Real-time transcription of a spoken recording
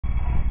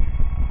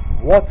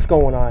What's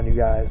going on, you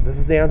guys? This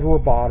is Andrew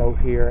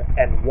Roboto here,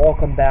 and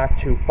welcome back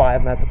to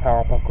 5 Nights at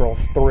Powerpuff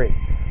Girls 3,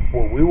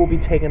 where we will be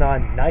taking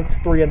on Nights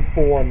 3 and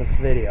 4 in this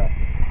video.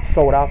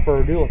 So without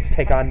further ado, let's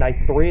take on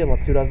Night 3 and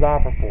let's see what it has to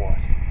offer for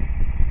us.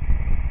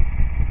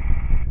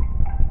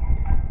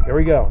 Here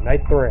we go,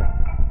 Night 3.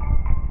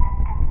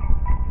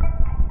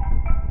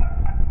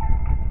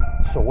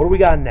 So what do we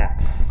got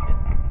next?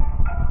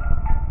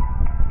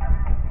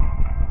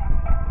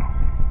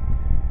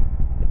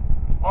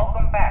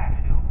 Welcome back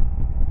to...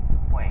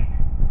 Wait,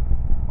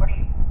 what are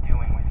you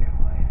doing with your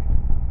life?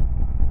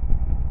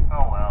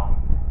 Oh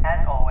well,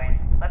 as always,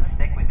 let's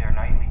stick with your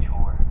nightly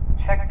chore.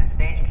 Check the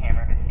stage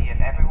camera to see if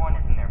everyone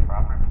is in their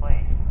proper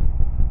place.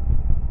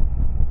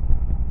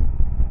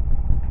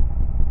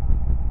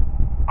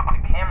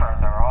 The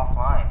cameras are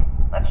offline.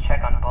 Let's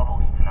check on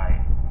Bubbles tonight.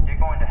 You're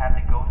going to have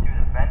to go through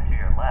the vent to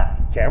your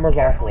left. Cameras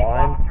Carefully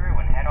offline? walk through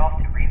and head off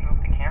to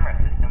reboot the camera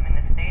system in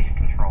the stage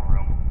control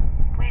room.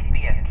 Please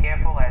be as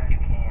careful as you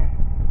can.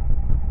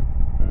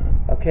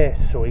 Okay,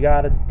 so we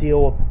gotta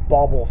deal with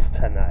Bubbles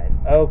tonight.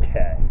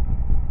 Okay.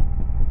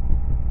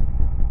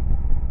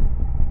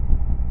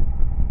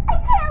 I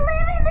can't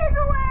live in this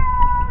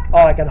world!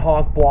 Oh, I can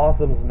honk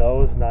Blossom's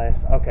nose.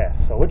 Nice. Okay,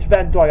 so which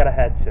vent do I gotta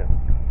head to?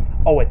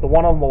 Oh, wait, the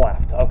one on the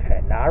left.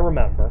 Okay, now I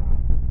remember.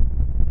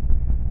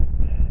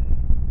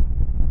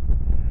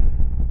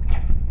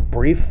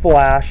 Brief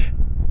flash.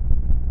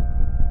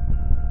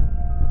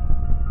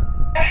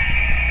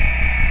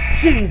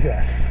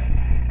 Jesus!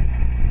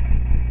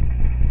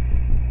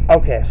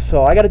 Okay,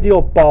 so I gotta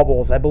deal with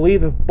Bubbles. I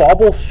believe if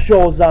Bubbles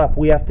shows up,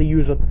 we have to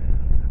use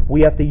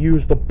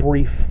the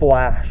brief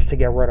flash to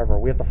get rid of her.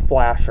 We have to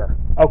flash her.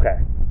 Okay.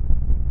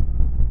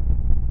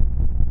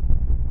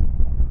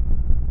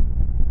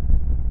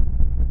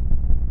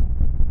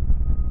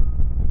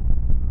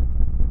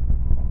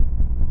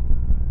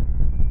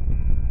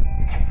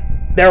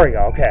 There we go,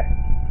 okay.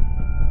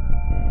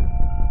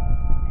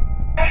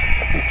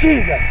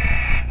 Jesus!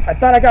 I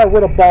thought I got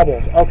rid of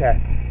Bubbles.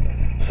 Okay.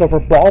 So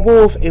for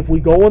Bubbles, if we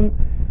go in,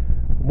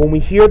 when we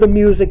hear the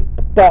music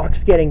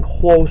box getting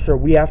closer,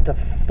 we have to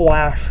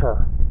flash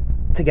her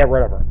to get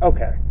rid of her.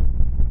 Okay.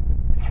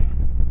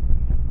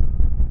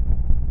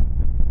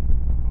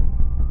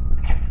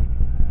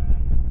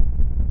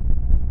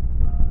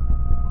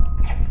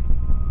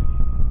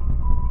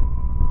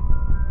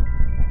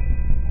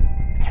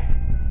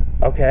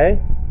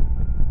 Okay.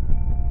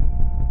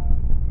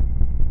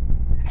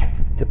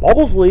 Did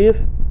Bubbles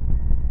leave?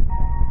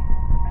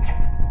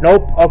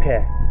 Nope.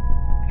 Okay.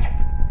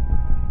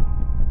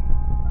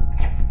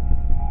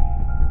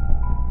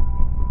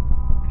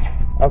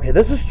 Okay,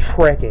 this is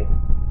tricky.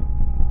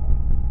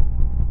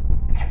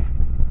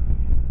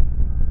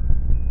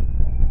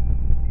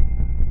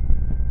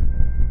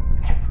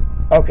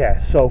 Okay,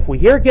 so if we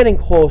hear it getting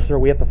closer,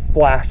 we have to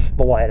flash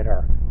the light at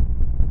her.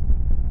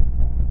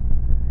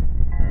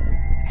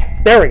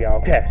 There we go.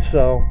 Okay,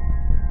 so...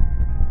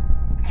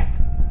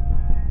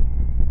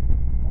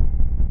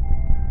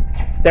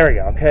 There we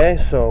go. Okay,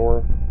 so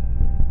we're...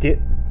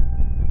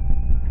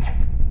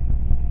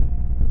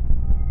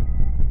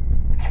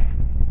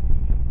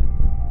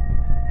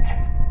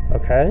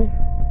 Okay.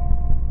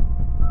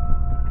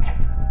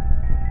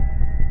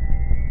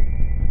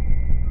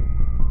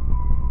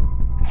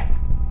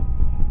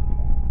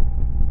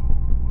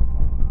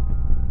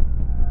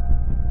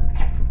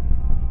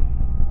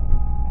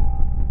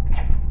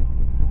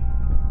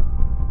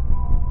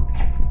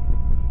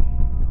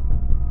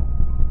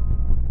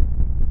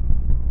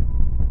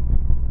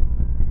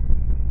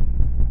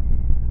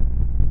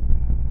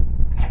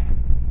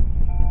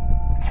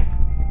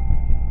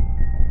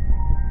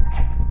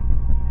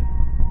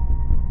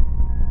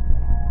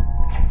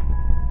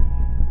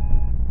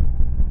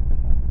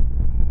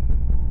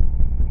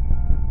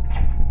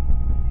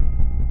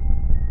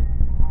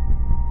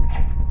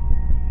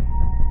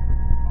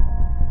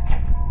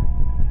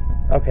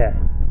 Okay.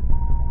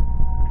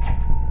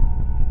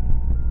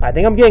 I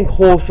think I'm getting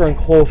closer and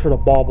closer to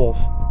Bubbles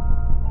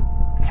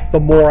the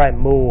more I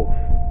move.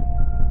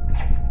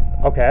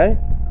 Okay.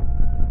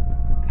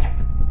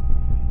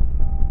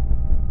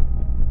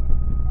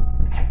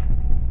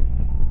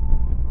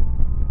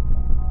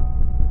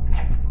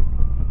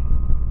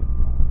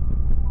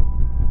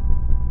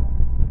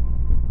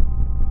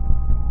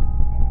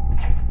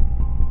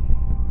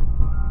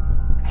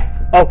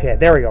 Okay,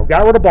 there we go.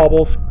 Got rid of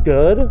Bubbles.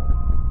 Good.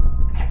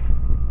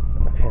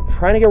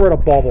 Trying to get rid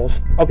of Bubbles.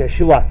 Okay,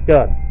 she left.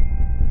 Good.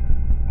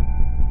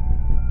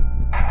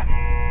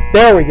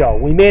 There we go.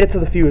 We made it to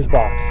the fuse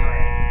box.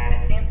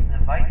 It seems the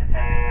devices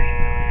have been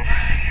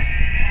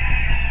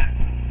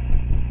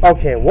rebooted.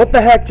 Okay, what the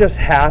heck just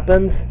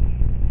happened?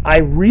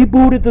 I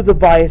rebooted the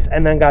device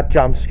and then got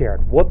jump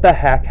scared. What the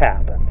heck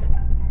happened?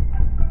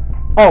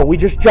 Oh, we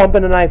just jump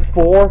into Night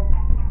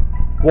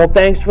 4? Well,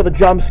 thanks for the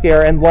jump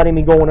scare and letting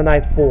me go into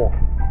Night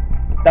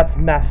 4. That's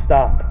messed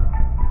up.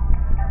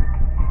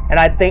 And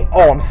I think,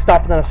 oh, I'm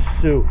stuffed in a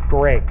suit.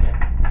 Great.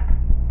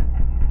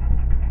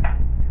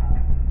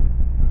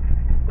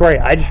 Great,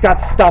 I just got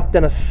stuffed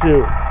in a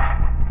suit.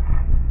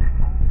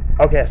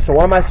 Okay, so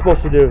what am I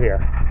supposed to do here?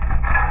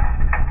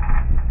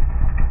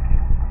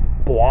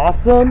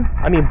 Blossom?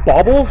 I mean,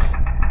 Bubbles?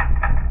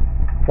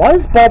 Why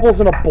is Bubbles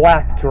in a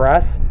black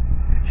dress?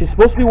 She's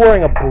supposed to be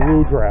wearing a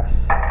blue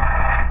dress.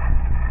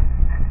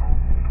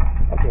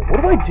 Okay,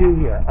 what do I do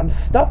here? I'm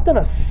stuffed in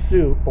a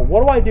suit, but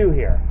what do I do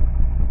here?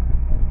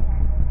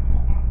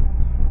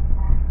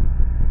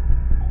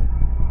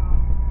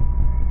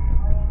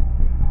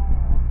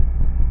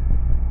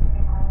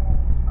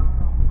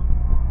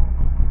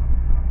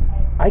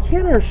 I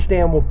can't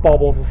understand what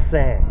Bubbles is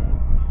saying.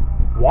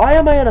 Why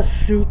am I in a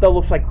suit that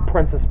looks like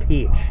Princess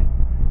Peach?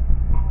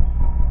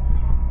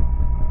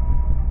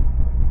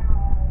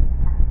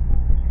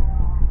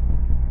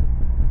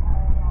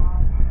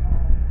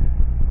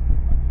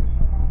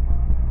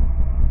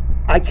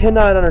 I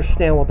cannot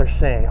understand what they're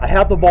saying. I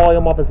have the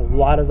volume up as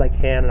loud as I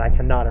can, and I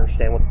cannot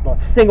understand what the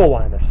single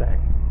line they're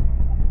saying.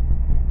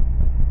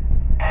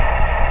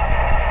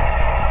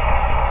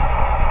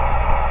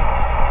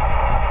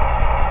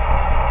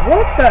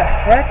 What the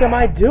heck am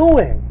I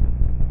doing?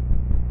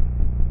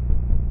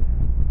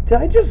 Did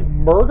I just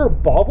murder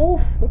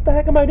Bubbles? What the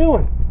heck am I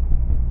doing?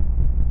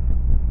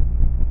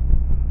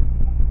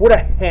 With a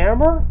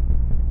hammer?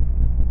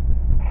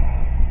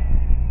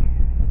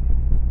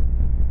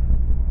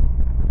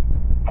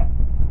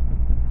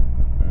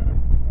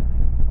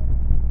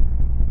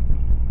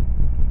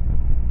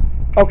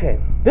 Okay,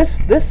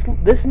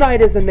 this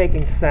night isn't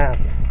making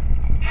sense.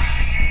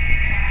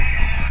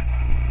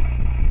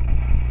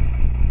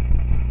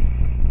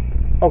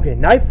 Okay,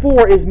 night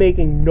 4 is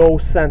making no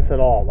sense at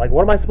all. Like,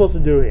 what am I supposed to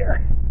do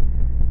here?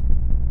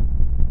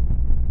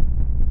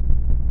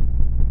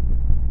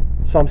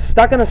 So I'm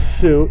stuck in a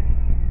suit.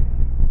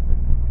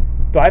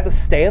 Do I have to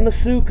stay in the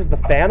suit because the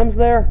Phantom's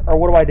there? Or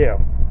what do I do?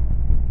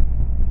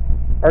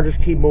 Or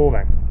just keep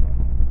moving?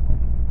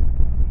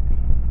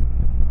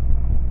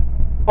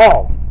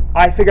 Oh,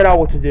 I figured out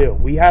what to do.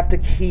 We have to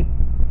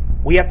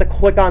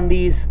click on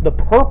these, the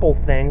purple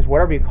things,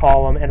 whatever you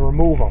call them, and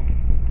remove them.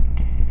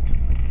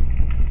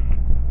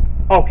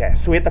 Okay,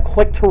 so we have to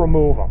click to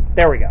remove them.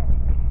 There we go.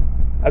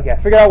 Okay, I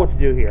figured out what to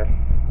do here.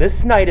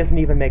 This night isn't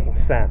even making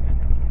sense.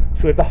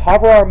 So we have to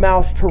hover our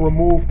mouse to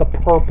remove the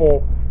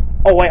purple.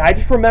 Oh wait, I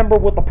just remember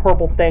what the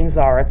purple things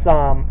are. It's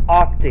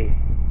Octi.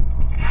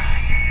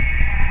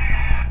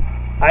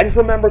 I just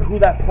remembered who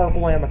that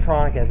purple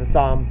animatronic is.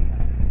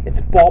 It's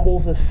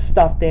Bubbles'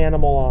 stuffed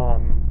animal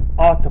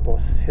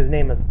octopus. His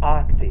name is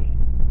Octi.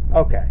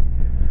 Okay.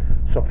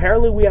 So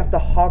apparently we have to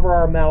hover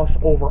our mouse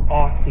over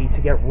Octi to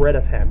get rid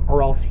of him,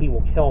 or else he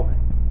will kill me.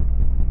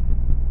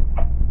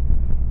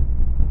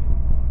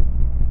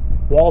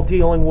 While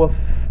dealing with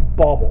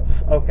Bubbles.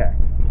 Okay.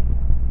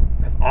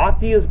 Because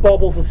Octi is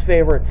Bubbles'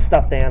 favorite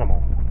stuffed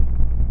animal.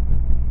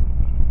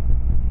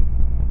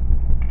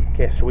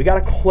 Okay, so we gotta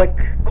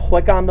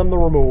click on them to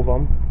remove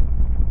them.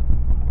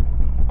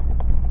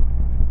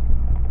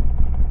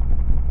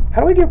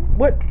 How do I get,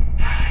 what?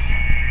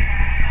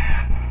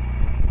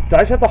 Do I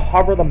just have to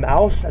hover the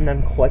mouse and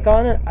then click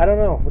on it? I don't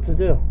know what to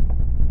do.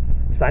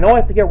 Because I know I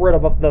have to get rid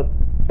of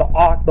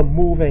the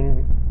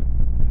moving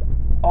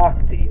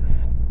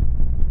Octis.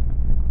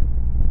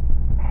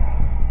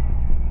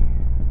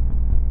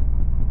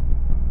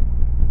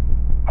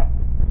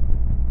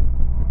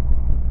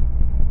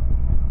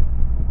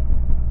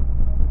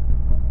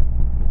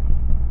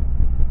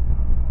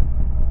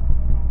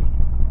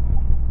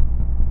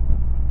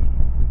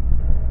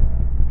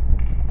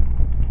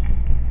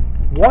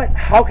 What?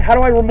 How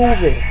do I remove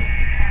this?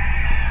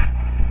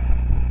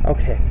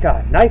 Okay,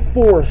 God, night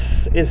 4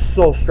 is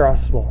so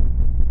stressful.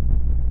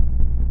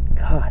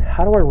 God,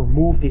 how do I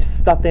remove these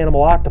stuffed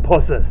animal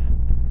octopuses?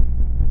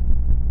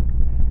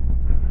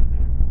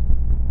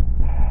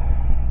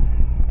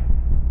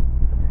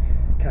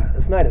 God,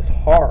 this night is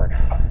hard.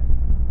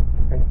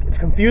 And it's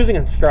confusing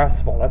and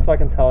stressful, that's what I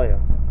can tell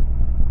you.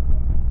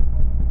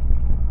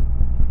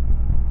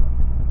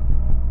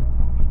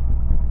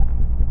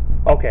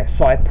 Okay,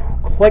 so I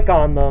click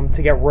on them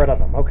to get rid of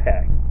them.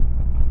 Okay.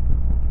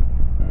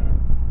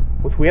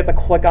 Which we have to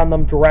click on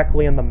them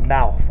directly in the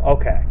mouth.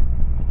 Okay.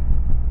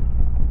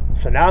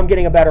 So now I'm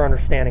getting a better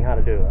understanding how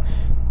to do this.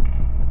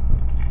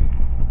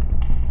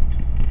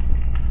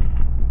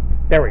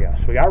 There we go.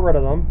 So we got rid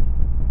of them.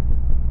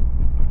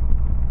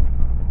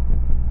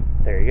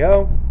 There you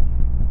go.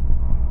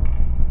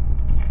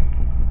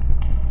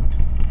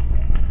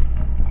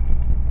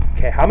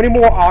 Okay, how many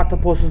more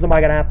octopuses am I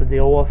going to have to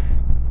deal with?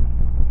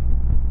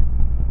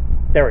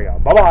 There we go.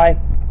 Bye-bye.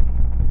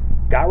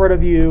 Got rid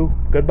of you.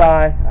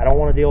 Goodbye. I don't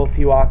want to deal with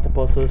you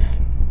octopuses.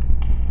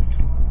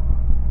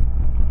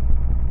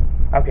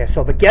 Okay, so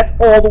if it gets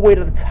all the way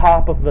to the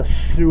top of the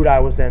suit I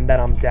was in,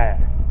 then I'm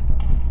dead.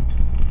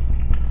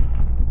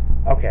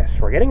 Okay,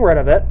 so we're getting rid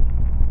of it.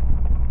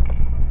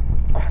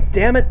 Oh,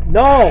 damn it.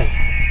 No!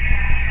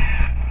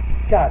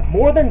 God,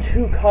 more than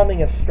 2 coming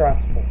is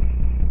stressful.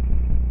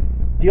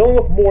 Dealing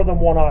with more than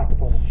 1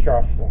 octopus is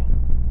stressful.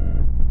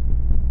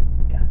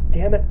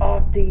 Damn it,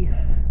 Octi.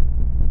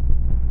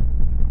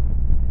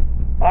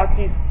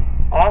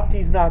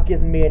 Octi's not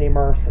giving me any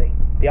mercy.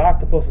 The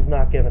octopus is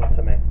not giving it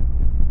to me.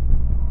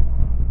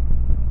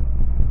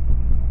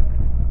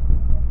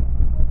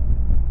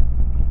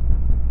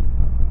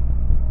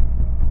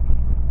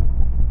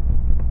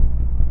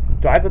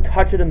 Do I have to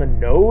touch it in the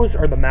nose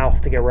or the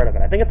mouth to get rid of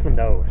it? I think it's the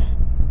nose.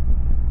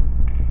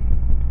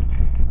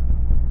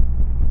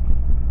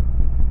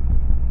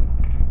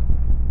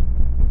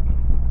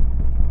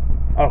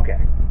 Okay.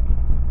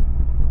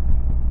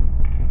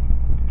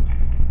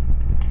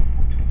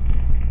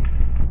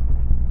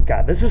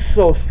 God, this is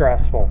so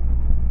stressful.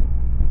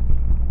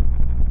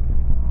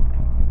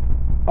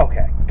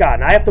 Okay. God,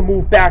 and I have to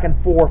move back and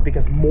forth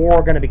because more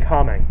are going to be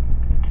coming.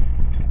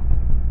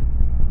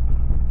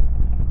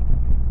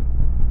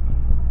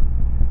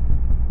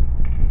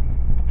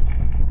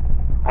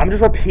 I'm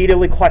just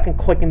repeatedly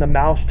clicking the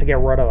mouse to get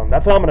rid of them.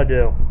 That's what I'm going to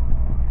do.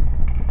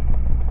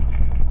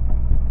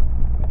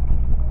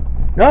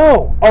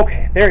 No!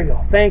 Okay, there you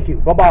go. Thank you.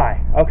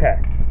 Bye-bye. Okay.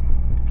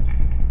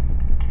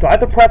 Do I have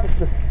to press a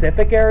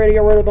specific area to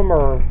get rid of them,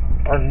 or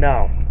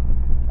no?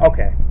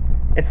 Okay.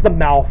 It's the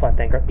mouth, I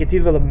think. It's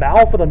either the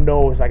mouth or the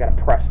nose I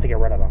gotta press to get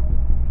rid of them.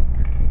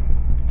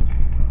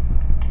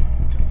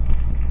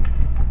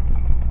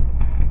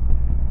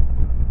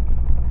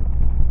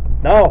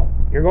 No!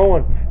 You're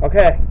going.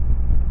 Okay.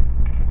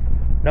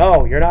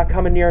 No, you're not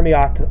coming near me,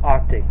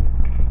 Octi.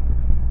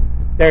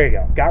 There you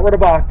go. Got rid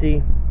of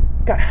Octi.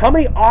 God, how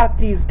many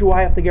Octis do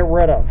I have to get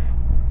rid of?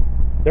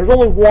 There's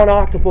only one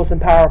octopus in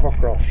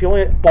Powerpuff Girls.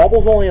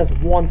 Bubbles only has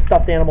one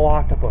stuffed animal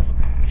octopus.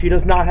 She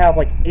does not have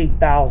like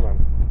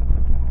 8,000.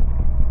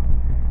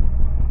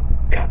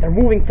 God, they're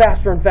moving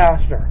faster and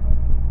faster.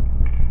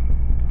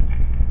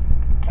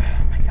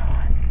 Oh my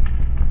God.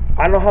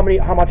 I don't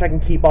know how much I can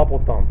keep up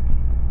with them.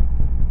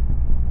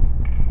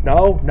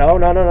 No.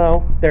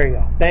 There you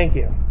go. Thank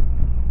you.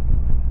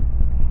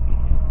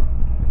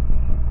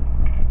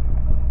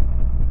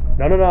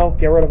 No.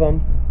 Get rid of them.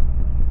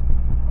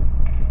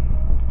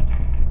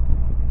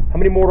 How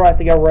many more do I have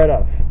to get rid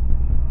of?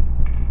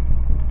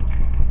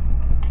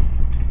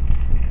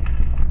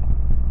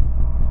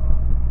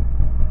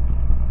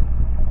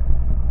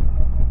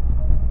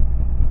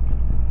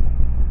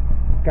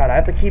 God, I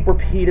have to keep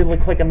repeatedly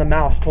clicking the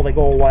mouse till they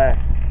go away.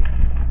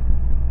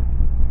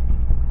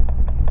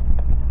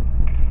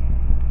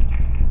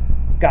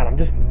 God, I'm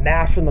just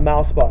mashing the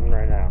mouse button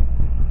right now.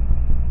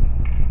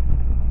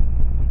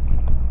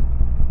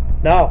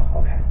 No.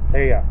 Okay,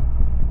 there you go.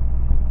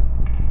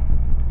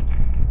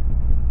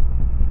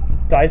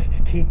 Do I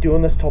just keep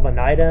doing this till the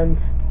night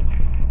ends?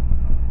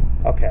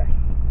 Okay.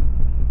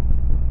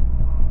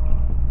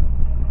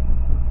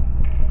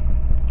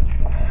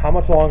 How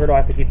much longer do I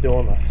have to keep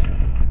doing this?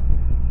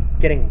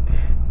 Getting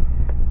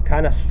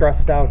kind of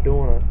stressed out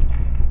doing it.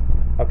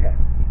 Okay.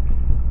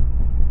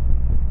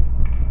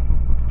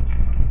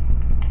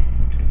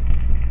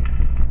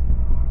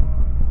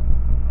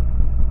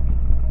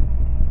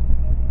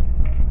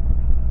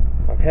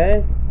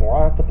 Okay, more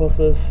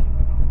octopuses.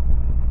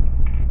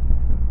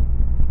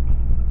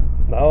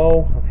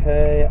 No,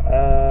 okay,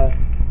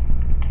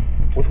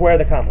 which way are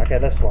they coming? Okay,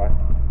 this way.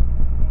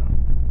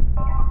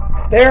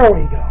 There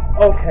we go,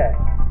 okay.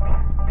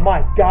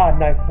 My God,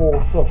 Night 4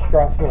 was so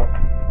stressful.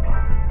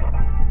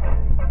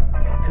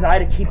 Because I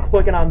had to keep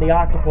clicking on the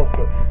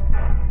octopuses.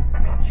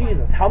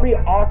 Jesus, how many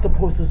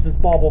octopuses does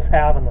Bubbles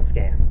have in this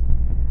game?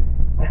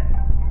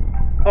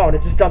 Oh, and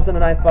it just jumps into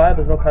Night 5?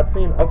 There's no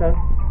cutscene? Okay.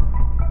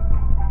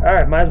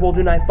 Alright, might as well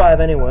do Night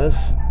 5 anyways.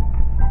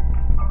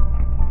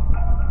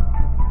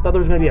 Thought there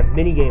was going to be a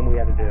mini game we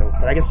had to do,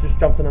 but I guess it just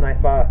jumps into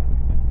Night 5.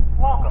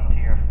 Welcome to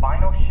your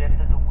final shift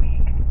of the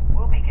week.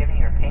 We'll be giving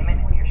your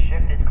payment when your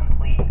shift is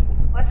complete.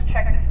 Let's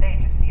check the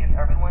stage to see if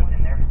everyone's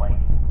in their place.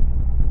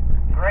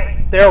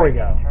 Great. There we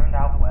go. Everything turned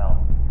out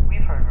well.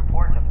 We've heard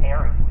reports of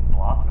errors with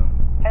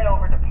Blossom. Head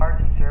over to Parts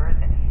and Service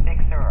and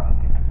fix her up.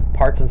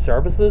 Parts and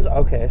Services?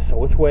 Okay, so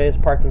which way is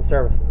Parts and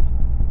Services?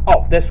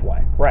 Oh, this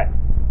way. Right.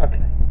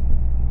 Okay.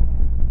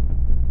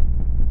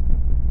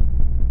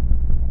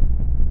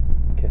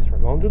 Okay, so we're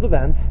going through the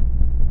vents.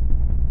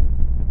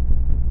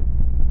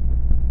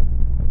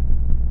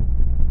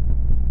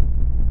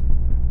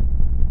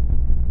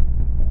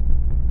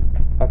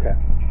 Okay.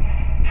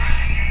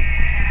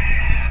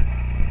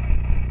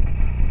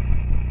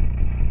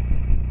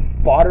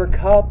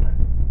 Buttercup?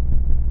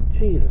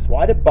 Jesus,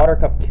 why did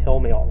Buttercup kill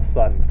me all of a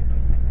sudden?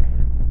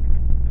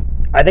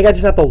 I think I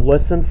just have to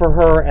listen for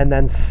her and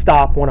then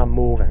stop when I'm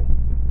moving.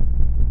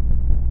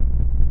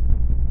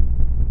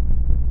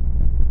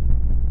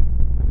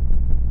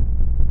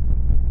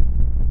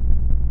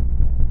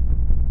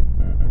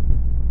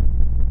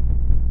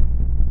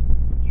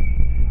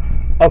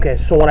 Okay,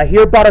 so when I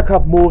hear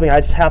Buttercup moving, I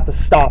just have to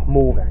stop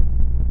moving.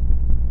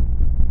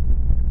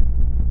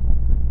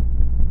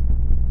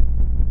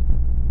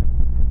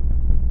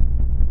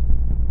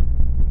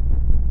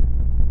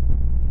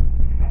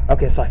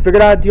 Okay, so I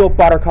figured out how to deal with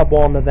Buttercup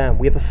while in the vent.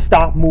 We have to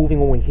stop moving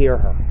when we hear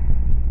her.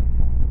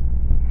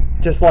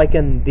 Just like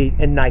in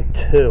Night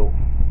 2.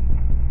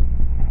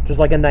 Just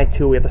like in Night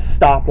 2, we have to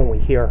stop when we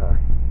hear her.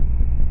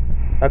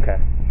 Okay.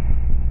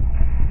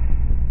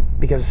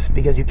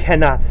 Because you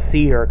cannot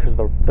see her because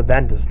the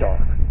vent is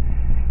dark.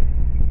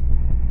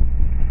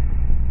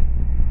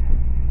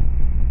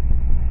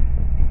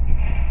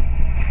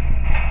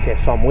 Okay,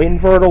 so I'm waiting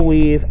for her to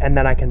leave, and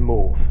then I can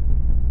move.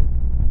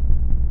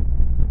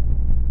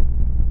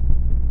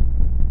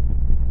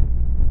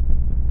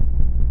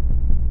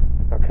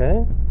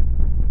 Okay.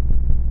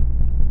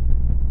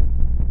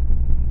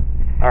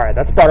 Alright,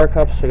 that's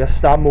Buttercup, so I gotta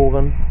stop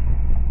moving.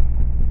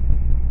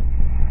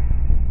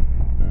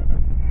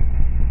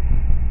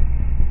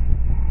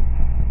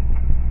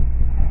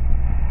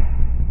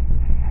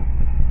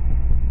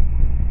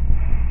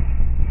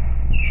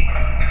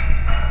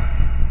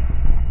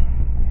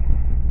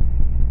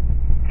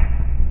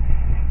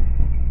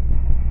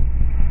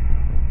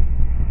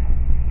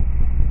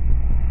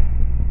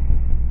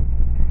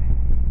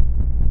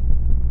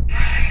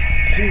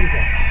 Jesus.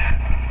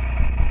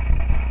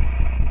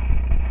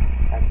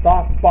 I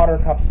thought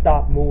Buttercup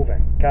stopped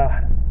moving.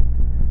 God.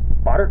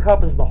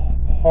 Buttercup is the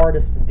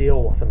hardest to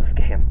deal with in this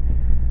game.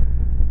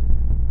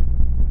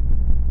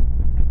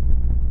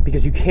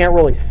 Because you can't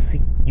really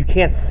see, you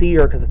can't see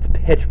her because it's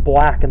pitch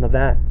black in the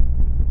vent.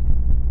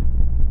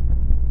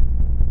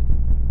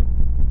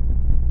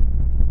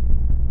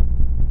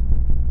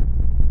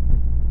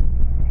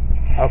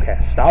 Okay,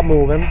 stop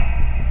moving.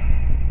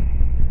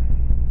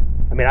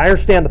 I mean, I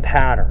understand the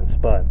patterns,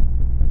 but...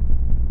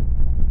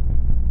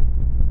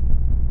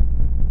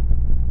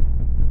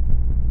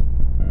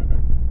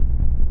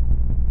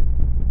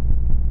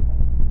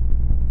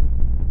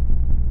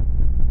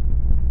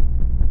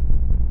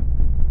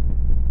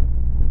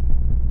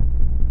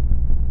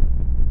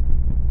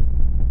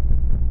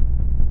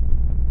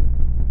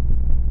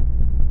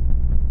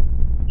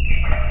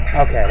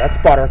 Okay, that's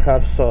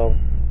Buttercup, so...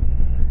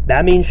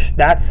 That means,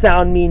 that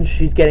sound means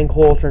she's getting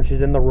closer and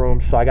she's in the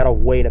room, so I gotta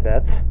wait a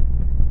bit.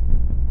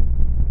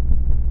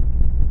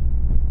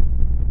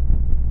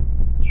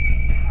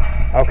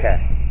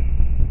 Okay.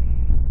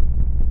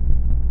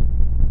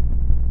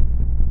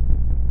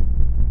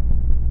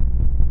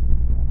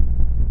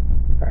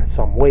 Alright,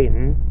 so I'm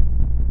waiting.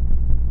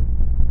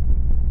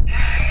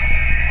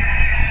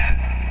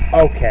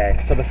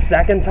 Okay, so the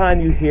second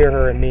time you hear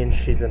her, it means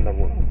she's in the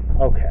room.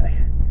 Okay.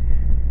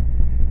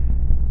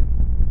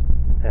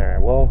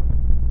 Alright, well,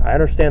 I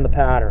understand the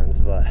patterns,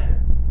 but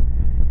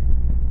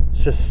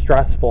it's just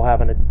stressful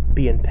having to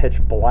be in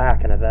pitch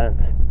black in an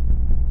event.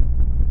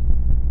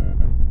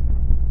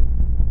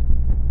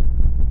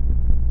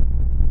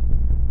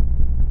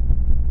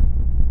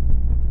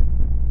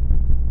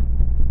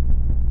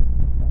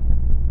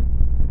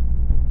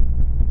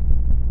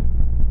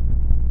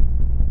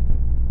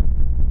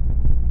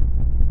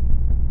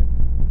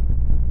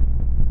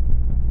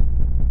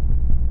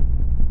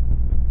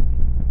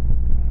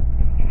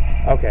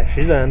 Okay,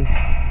 she's in.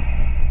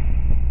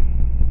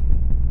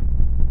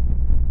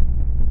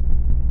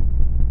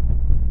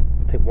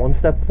 Take one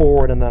step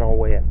forward and then I'll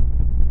wait.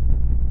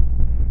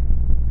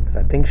 Because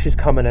I think she's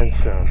coming in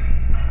soon.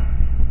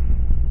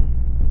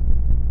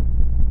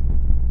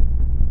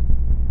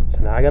 So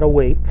now I gotta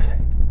wait.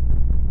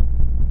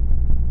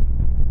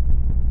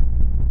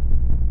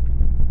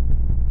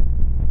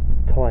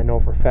 Until I know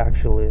for a fact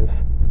she leaves.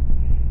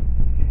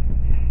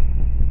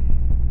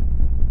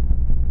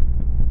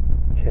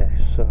 Okay,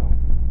 so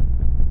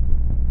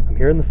I'm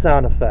hearing the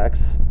sound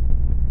effects,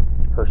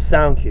 her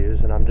sound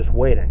cues, and I'm just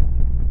waiting.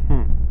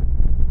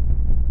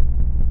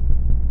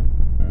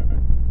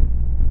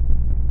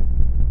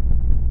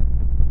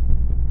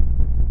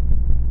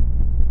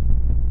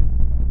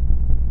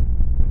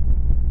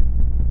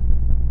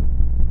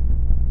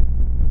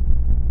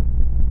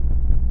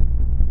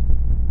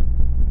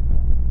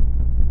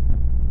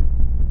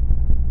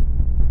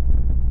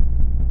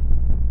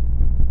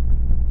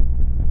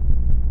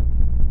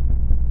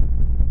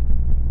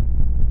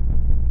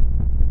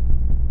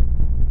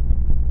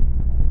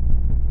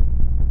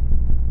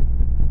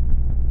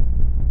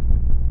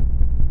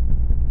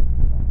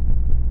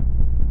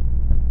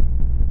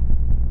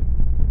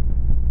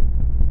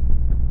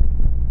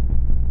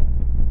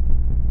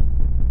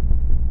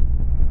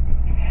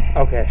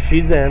 Okay,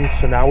 she's in,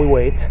 so now we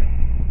wait.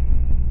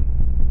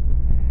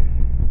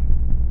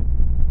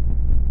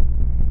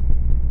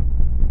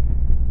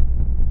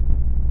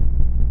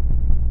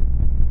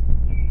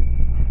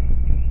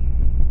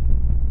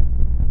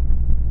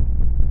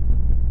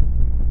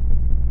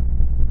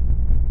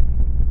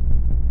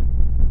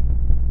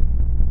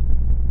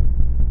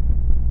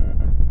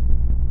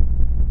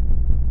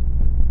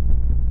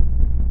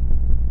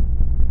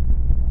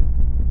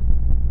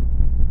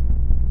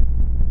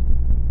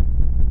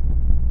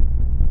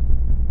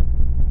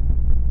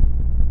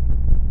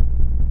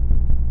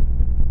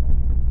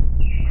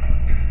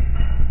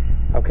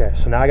 Okay,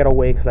 so now I gotta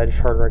wait because I just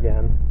heard her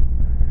again.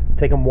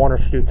 Take them 1 or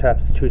 2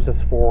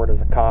 steps forward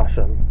as a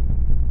caution.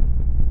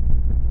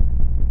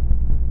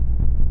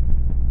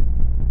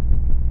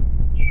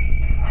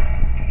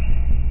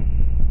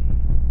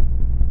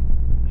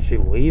 Did she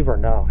leave or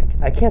no?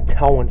 I can't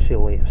tell when she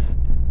leaves.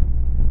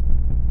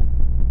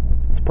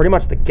 It's pretty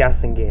much the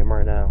guessing game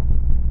right now.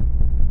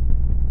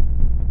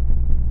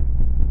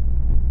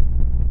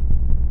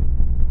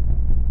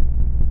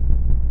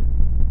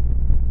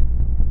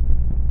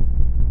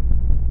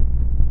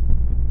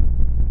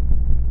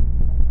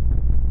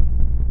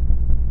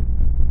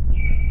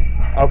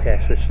 Okay,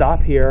 so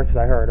stop here because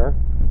I heard her.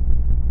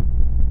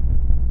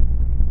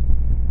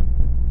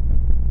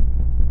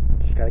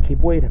 Just gotta keep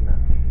waiting then.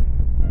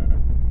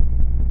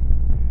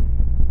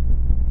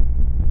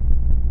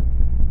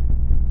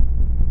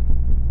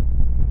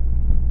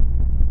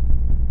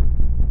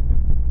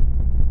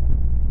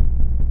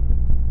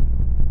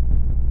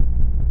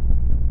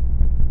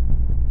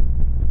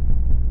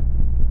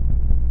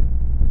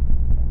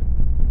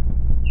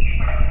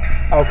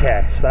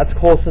 Okay, so that's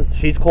close.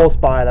 She's close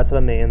by. That's what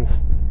it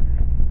means.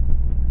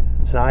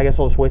 So now I guess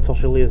I'll just wait till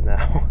she leaves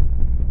now.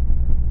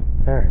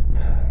 Alright.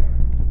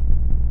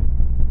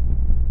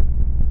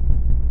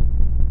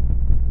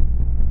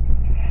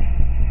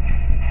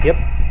 Yep.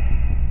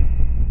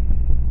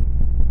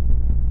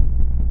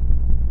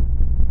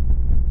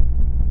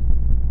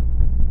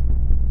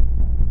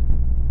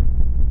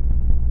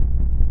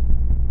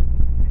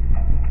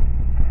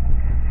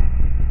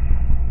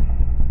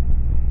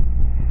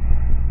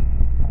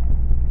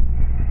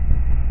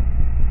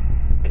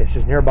 Okay,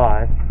 she's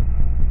nearby.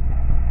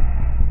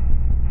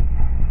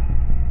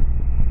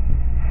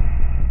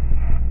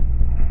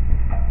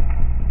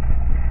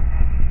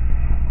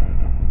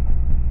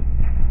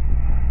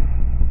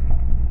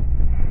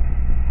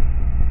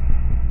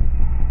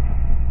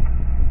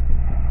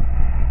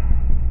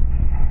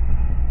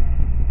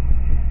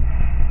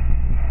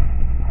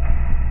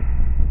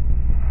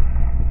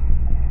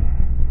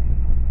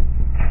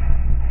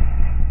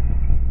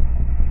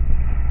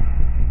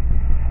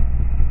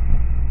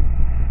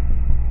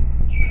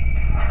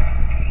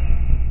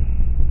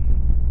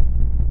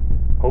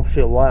 Hope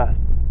she left.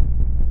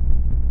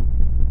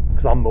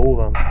 Because I'm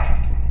moving.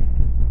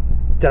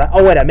 Did I?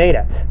 Oh, wait, I made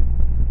it.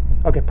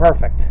 Okay,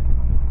 perfect.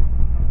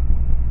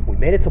 We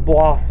made it to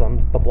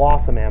Blossom, the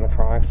Blossom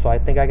animatronic, so I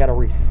think I gotta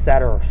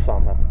reset her or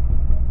something.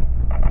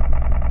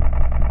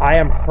 I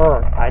am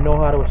hurt. I know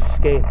how to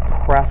escape.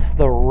 Press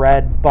the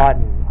red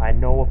button. I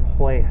know a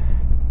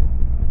place.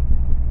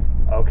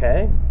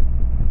 Okay.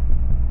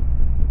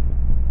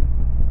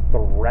 The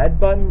red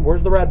button?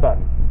 Where's the red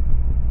button?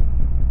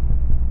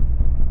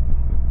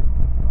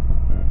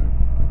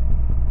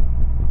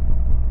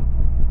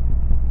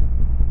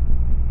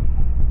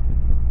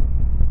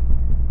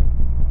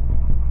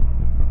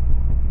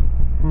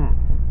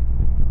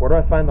 Where do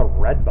I find the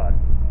red button?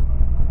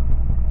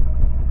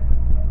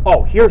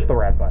 Oh, here's the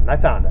red button. I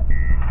found it.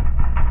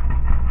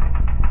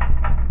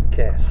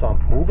 Okay, so I'm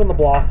moving the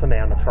Blossom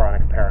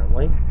animatronic,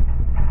 apparently.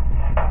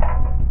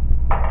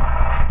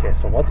 Okay,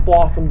 so what's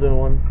Blossom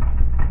doing?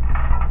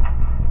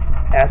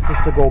 S is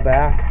to go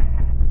back.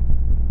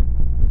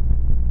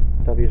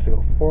 W is to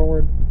go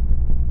forward.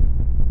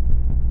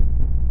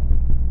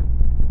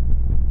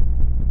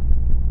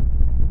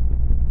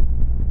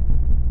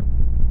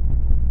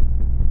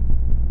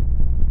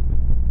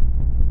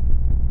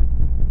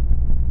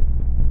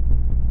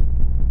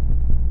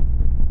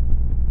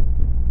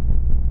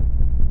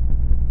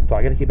 Do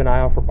I gotta keep an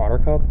eye out for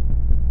Buttercup?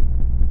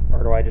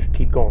 Or do I just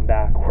keep going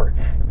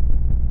backwards?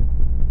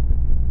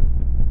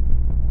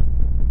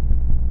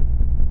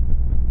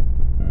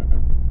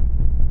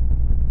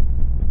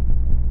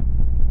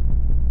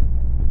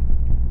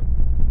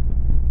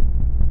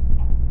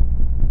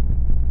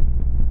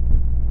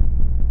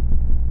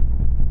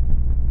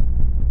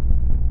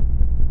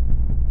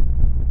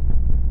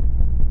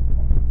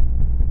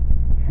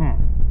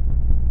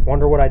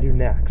 Wonder what I do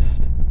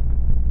next.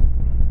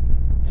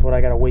 That's what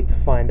I gotta wait to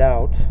find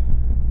out.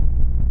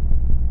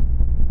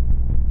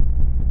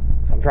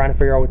 So I'm trying to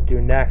figure out what to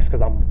do next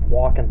because I'm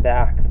walking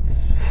back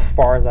as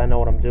far as I know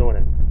what I'm doing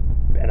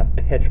in a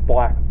pitch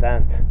black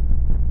vent.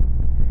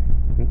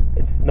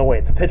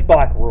 It's a pitch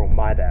black room,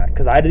 my bad.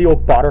 Because I had to deal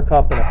with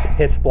Buttercup in a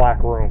pitch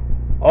black room.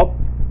 Oh,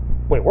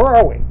 wait, where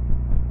are we?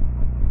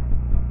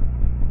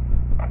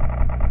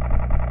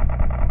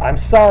 I'm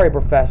sorry,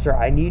 Professor.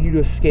 I need you to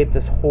escape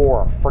this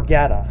horror.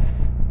 Forget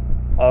us.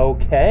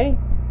 Okay?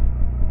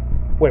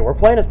 Wait, we're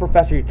playing as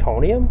Professor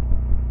Utonium?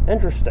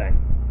 Interesting.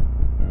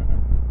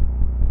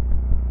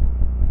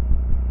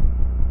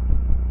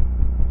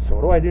 So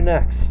what do I do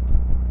next?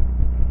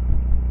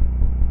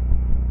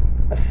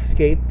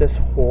 Escape this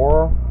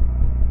horror?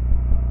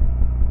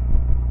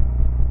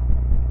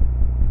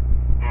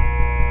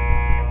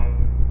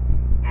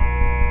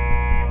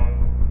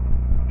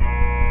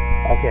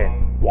 Okay,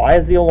 why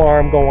is the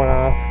alarm going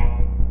off?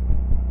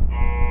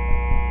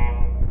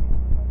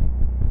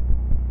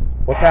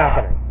 What's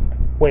happening?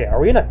 Wait, are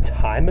we in a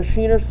time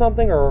machine or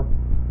something? Or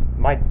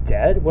am I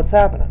dead? What's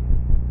happening?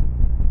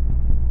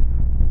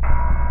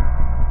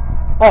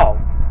 Oh,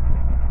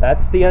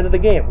 that's the end of the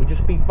game. We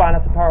just beat Five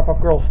Nights at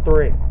Powerpuff Girls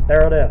 3.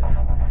 There it is.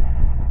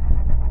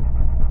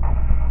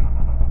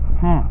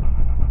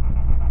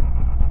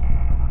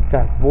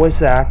 Got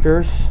voice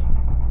actors.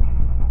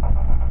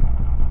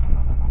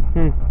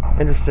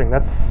 Interesting.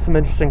 That's some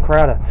interesting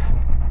credits.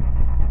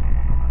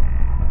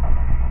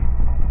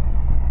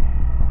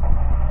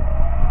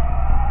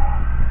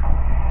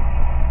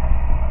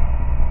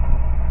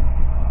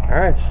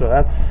 Alright, so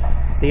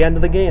that's the end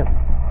of the game.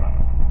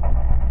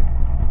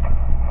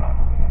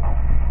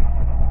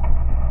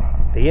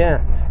 The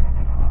end.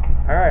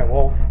 Alright,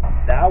 well,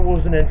 that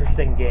was an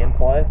interesting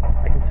gameplay.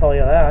 I can tell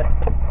you that.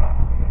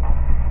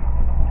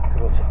 Because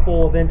it was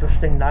full of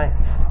interesting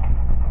nights.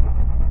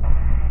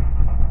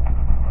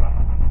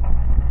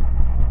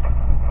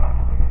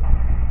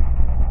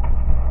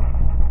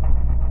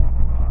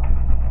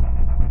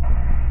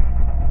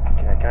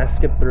 Okay, can I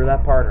skip through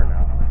that part or no?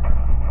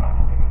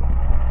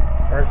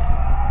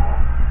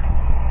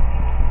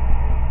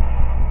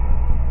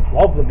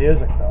 Love the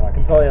music, though, I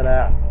can tell you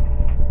that.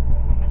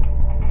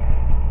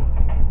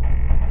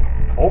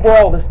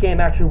 Overall, this game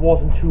actually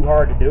wasn't too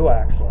hard to do,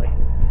 actually.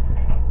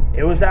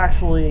 It was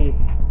actually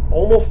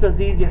almost as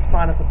easy as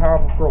Five Nights at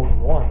Powerpuff Girls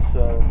 1,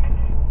 so...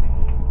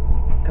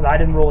 Because I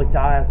didn't really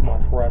die as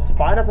much, whereas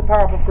Five Nights at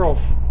Powerpuff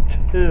Girls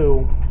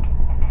 2...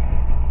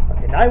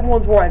 Okay, Night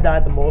 1's where I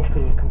died the most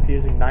because it was a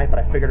confusing night, but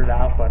I figured it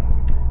out, but...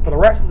 For the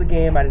rest of the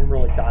game, I didn't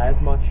really die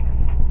as much.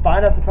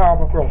 Five Nights at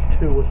Powerpuff Girls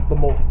 2 was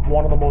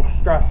one of the most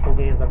stressful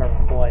games I've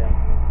ever played.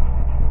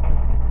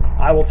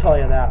 I will tell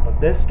you that, but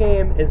this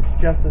game is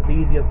just as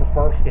easy as the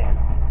first game.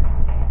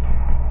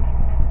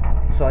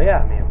 So yeah,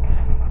 I mean...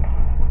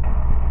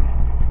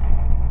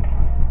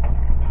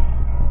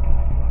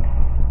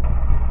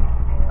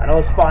 I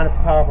know this Five Nights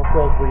at Powerpuff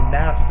Girls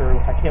Remastered,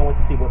 which I can't wait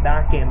to see what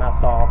that game has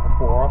to offer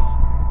for us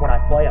when I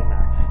play it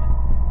next.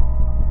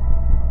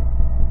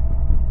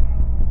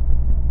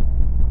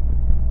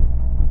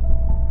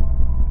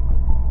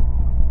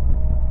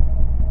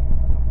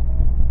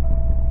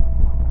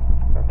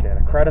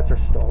 Credits are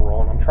still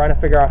rolling. I'm trying to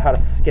figure out how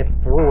to skip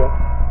through it.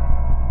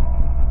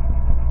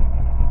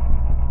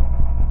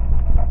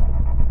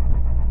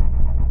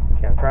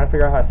 Okay, I'm trying to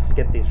figure out how to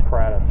skip these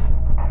credits.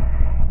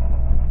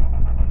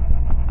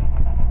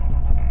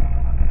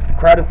 The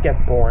credits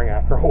get boring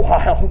after a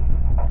while.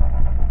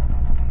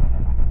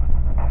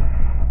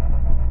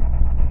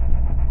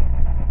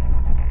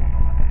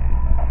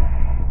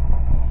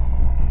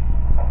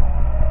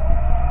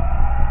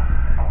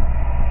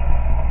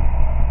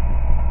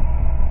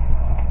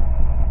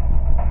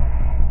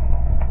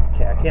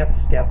 I can't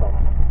skip them.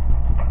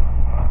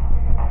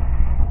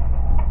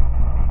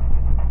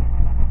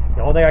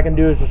 The only thing I can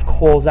do is just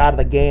close out of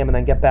the game and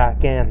then get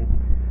back in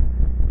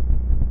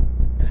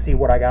to see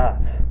what I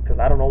got, because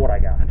I don't know what I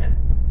got.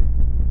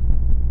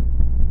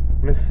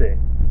 Let me see.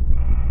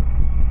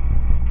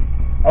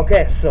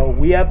 Okay, so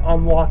we have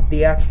unlocked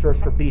the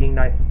extras for beating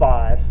Night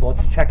 5, so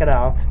let's check it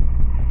out.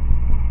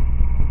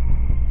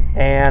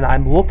 And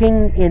I'm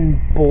looking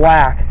in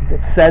black.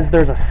 It says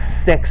there's a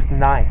 6th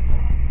night.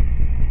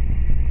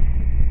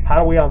 How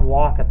do we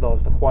unlock it, though,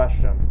 is the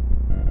question.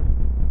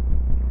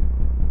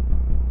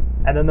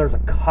 And then there's a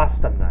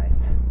custom night.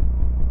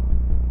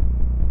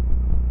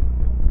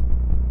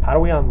 How do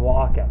we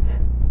unlock it?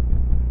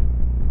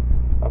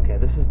 Okay,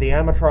 this is the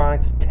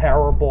animatronics,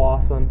 Terror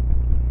Blossom,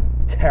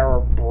 Terror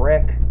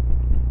Brick,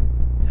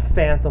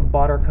 Phantom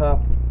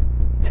Buttercup,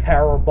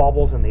 Terror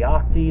Bubbles, and the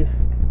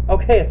Octies.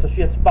 Okay, so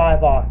she has 5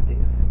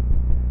 Octies.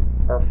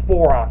 Or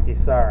 4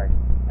 Octies, sorry.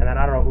 And then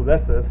I don't know who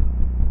this is.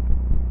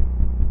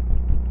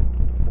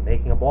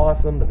 Making a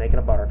Blossom, the Making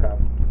a Buttercup.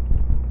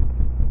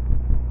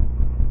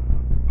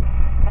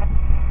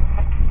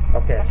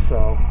 Okay,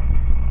 so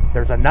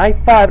there's a Night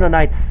 5 and a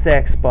Night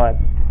 6, but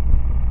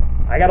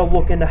I gotta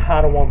look into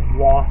how to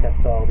unlock it,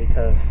 though,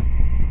 because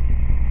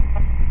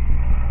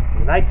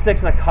there's a Night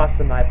 6 and a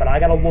custom night, but I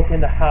gotta look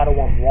into how to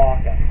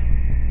unlock it,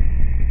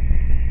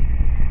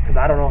 because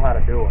I don't know how to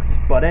do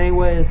it. But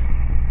anyways,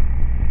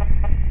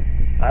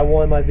 I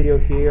will end my video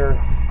here.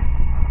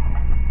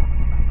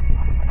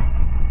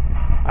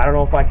 I don't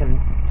know if I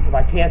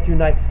can't do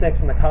Night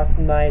 6 in the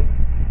custom night.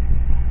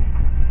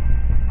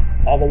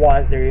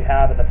 Otherwise, there you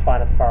have it. That's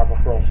Five Nights at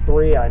Powerpuff Girls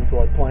 3. I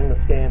enjoyed playing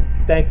this game.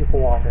 Thank you for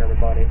watching,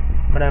 everybody.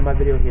 I'm going to end my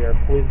video here.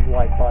 Please hit the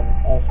like button.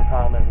 Also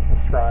comment and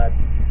subscribe.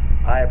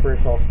 I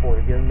appreciate all the support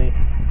you're giving me.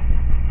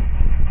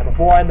 And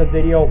before I end the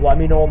video, let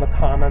me know in the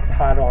comments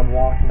how to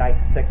unlock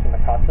Night 6 in the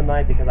custom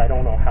night, because I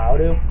don't know how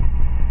to.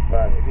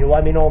 But if you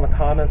let me know in the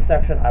comments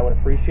section, I would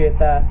appreciate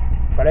that.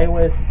 But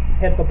anyways,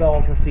 hit the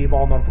bell to receive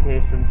all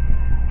notifications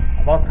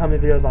of upcoming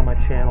videos on my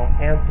channel,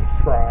 and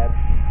subscribe.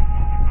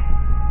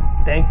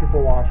 Thank you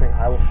for watching.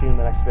 I will see you in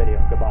the next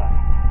video.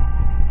 Goodbye.